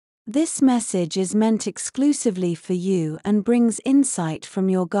This message is meant exclusively for you and brings insight from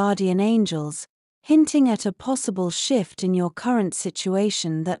your guardian angels, hinting at a possible shift in your current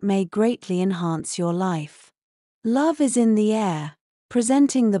situation that may greatly enhance your life. Love is in the air,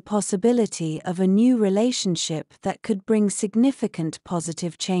 presenting the possibility of a new relationship that could bring significant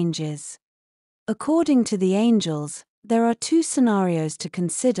positive changes. According to the angels, there are two scenarios to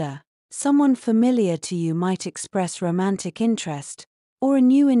consider. Someone familiar to you might express romantic interest, or a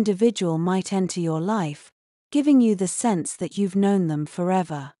new individual might enter your life, giving you the sense that you've known them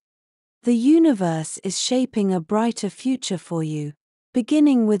forever. The universe is shaping a brighter future for you,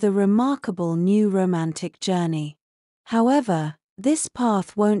 beginning with a remarkable new romantic journey. However, this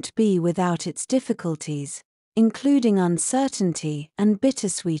path won't be without its difficulties, including uncertainty and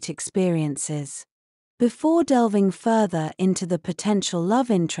bittersweet experiences. Before delving further into the potential love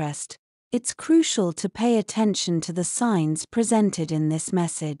interest, it's crucial to pay attention to the signs presented in this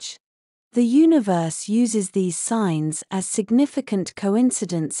message. The universe uses these signs as significant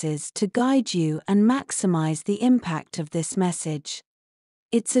coincidences to guide you and maximize the impact of this message.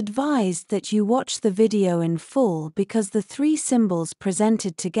 It's advised that you watch the video in full because the three symbols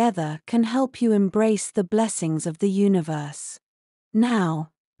presented together can help you embrace the blessings of the universe. Now,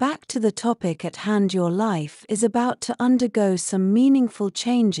 back to the topic at hand. Your life is about to undergo some meaningful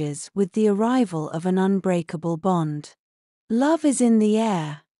changes with the arrival of an unbreakable bond. Love is in the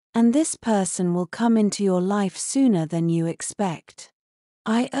air, and this person will come into your life sooner than you expect.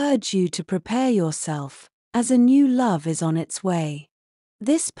 I urge you to prepare yourself, as a new love is on its way.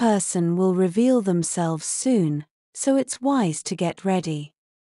 This person will reveal themselves soon, so it's wise to get ready.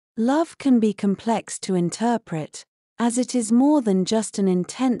 Love can be complex to interpret, as it is more than just an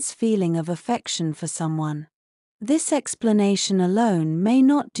intense feeling of affection for someone. This explanation alone may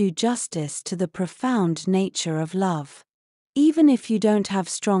not do justice to the profound nature of love. Even if you don't have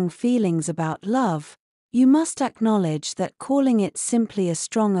strong feelings about love, you must acknowledge that calling it simply a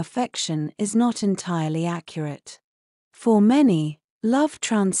strong affection is not entirely accurate. For many, love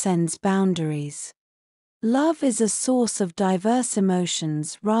transcends boundaries. Love is a source of diverse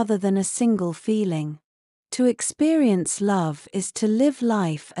emotions rather than a single feeling. To experience love is to live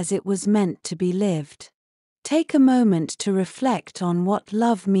life as it was meant to be lived. Take a moment to reflect on what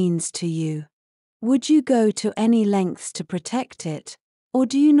love means to you. Would you go to any lengths to protect it, or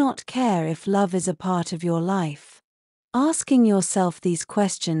do you not care if love is a part of your life? Asking yourself these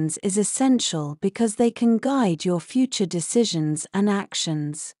questions is essential because they can guide your future decisions and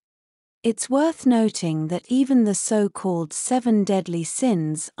actions. It's worth noting that even the so-called 7 deadly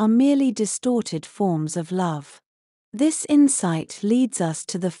sins are merely distorted forms of love. This insight leads us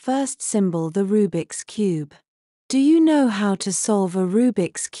to the first symbol, the Rubik's Cube. Do you know how to solve a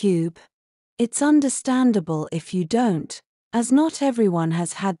Rubik's Cube? It's understandable if you don't, as not everyone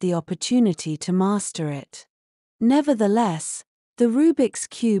has had the opportunity to master it. Nevertheless, the Rubik's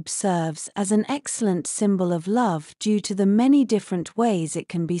Cube serves as an excellent symbol of love due to the many different ways it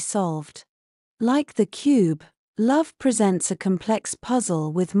can be solved. Like the cube, love presents a complex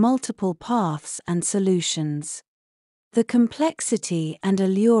puzzle with multiple paths and solutions. The complexity and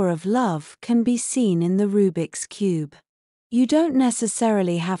allure of love can be seen in the Rubik's Cube. You don't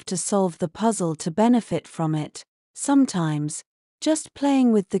necessarily have to solve the puzzle to benefit from it. Sometimes, just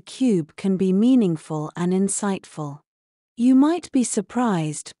playing with the cube can be meaningful and insightful. You might be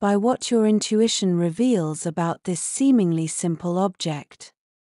surprised by what your intuition reveals about this seemingly simple object.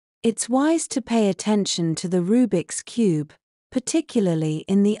 It's wise to pay attention to the Rubik's Cube, particularly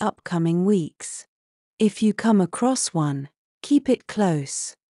in the upcoming weeks. If you come across one, keep it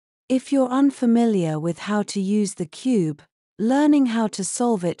close. If you're unfamiliar with how to use the cube, learning how to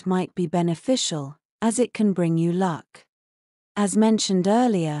solve it might be beneficial, as it can bring you luck. As mentioned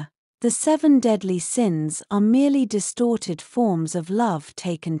earlier, the 7 deadly sins are merely distorted forms of love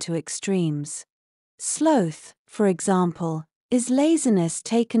taken to extremes. Sloth, for example, is laziness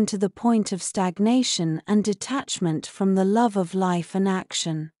taken to the point of stagnation and detachment from the love of life and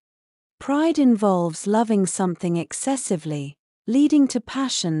action. Pride involves loving something excessively, leading to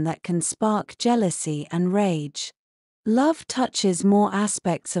passion that can spark jealousy and rage. Love touches more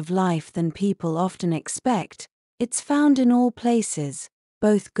aspects of life than people often expect. It's found in all places,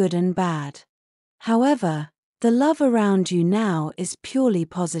 both good and bad. However, the love around you now is purely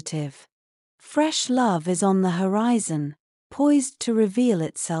positive. Fresh love is on the horizon, poised to reveal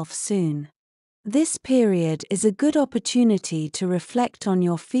itself soon. This period is a good opportunity to reflect on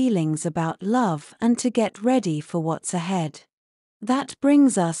your feelings about love and to get ready for what's ahead. That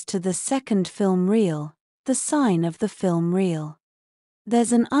brings us to the second film reel, the sign of the film reel.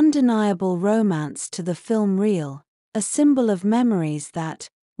 There's an undeniable romance to the film reel, a symbol of memories that,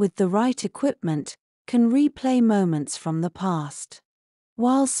 with the right equipment, can replay moments from the past.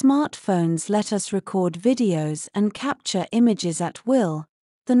 While smartphones let us record videos and capture images at will,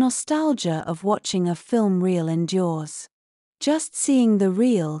 the nostalgia of watching a film reel endures. Just seeing the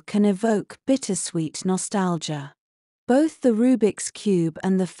reel can evoke bittersweet nostalgia. Both the Rubik's Cube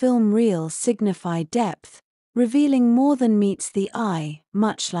and the film reel signify depth, revealing more than meets the eye,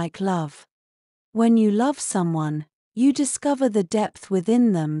 much like love. When you love someone, you discover the depth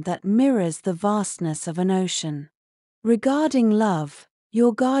within them that mirrors the vastness of an ocean. Regarding love,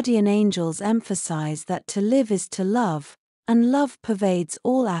 your guardian angels emphasize that to live is to love, and love pervades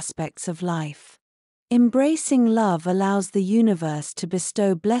all aspects of life. Embracing love allows the universe to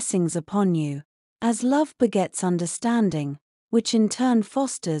bestow blessings upon you, as love begets understanding, which in turn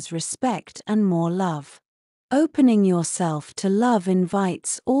fosters respect and more love. Opening yourself to love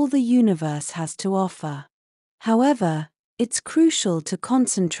invites all the universe has to offer. However, it's crucial to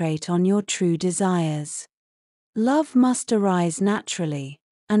concentrate on your true desires. Love must arise naturally,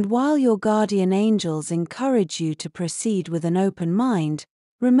 and while your guardian angels encourage you to proceed with an open mind,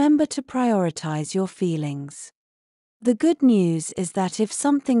 remember to prioritize your feelings. The good news is that if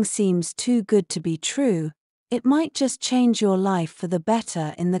something seems too good to be true, it might just change your life for the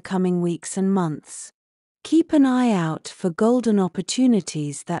better in the coming weeks and months. Keep an eye out for golden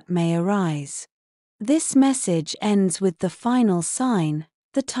opportunities that may arise. This message ends with the final sign,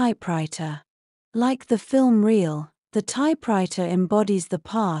 the typewriter. Like the film reel, the typewriter embodies the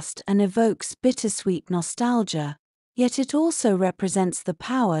past and evokes bittersweet nostalgia, yet it also represents the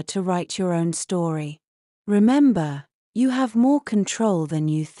power to write your own story. Remember, you have more control than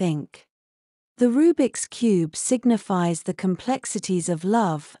you think. The Rubik's Cube signifies the complexities of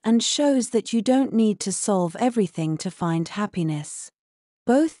love and shows that you don't need to solve everything to find happiness.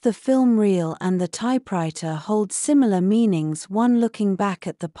 Both the film reel and the typewriter hold similar meanings, one looking back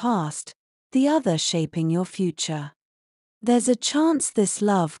at the past, the other shaping your future. There's a chance this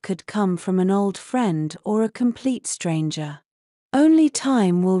love could come from an old friend or a complete stranger. Only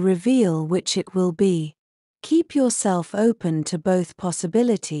time will reveal which it will be. Keep yourself open to both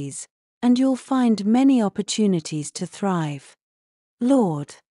possibilities, and you'll find many opportunities to thrive.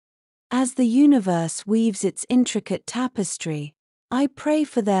 Lord, as the universe weaves its intricate tapestry, I pray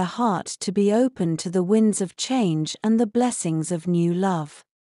for their heart to be open to the winds of change and the blessings of new love.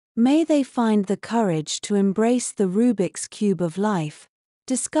 May they find the courage to embrace the Rubik's Cube of life,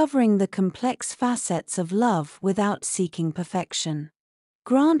 discovering the complex facets of love without seeking perfection.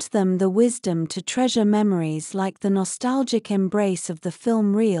 Grant them the wisdom to treasure memories like the nostalgic embrace of the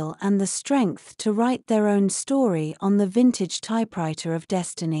film reel and the strength to write their own story on the vintage typewriter of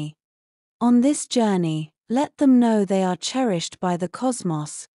destiny. On this journey, let them know they are cherished by the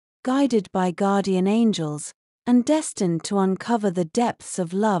cosmos, guided by guardian angels, and destined to uncover the depths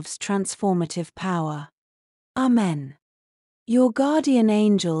of love's transformative power. Amen. Your guardian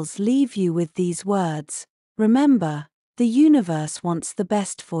angels leave you with these words. Remember, the universe wants the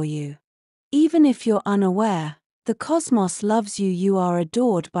best for you. Even if you're unaware, the cosmos loves you. You are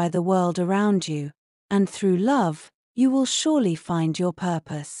adored by the world around you, and through love, you will surely find your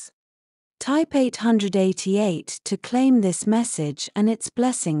purpose. Type 888 to claim this message and its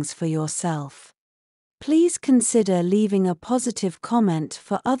blessings for yourself. Please consider leaving a positive comment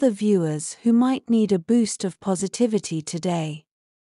for other viewers who might need a boost of positivity today.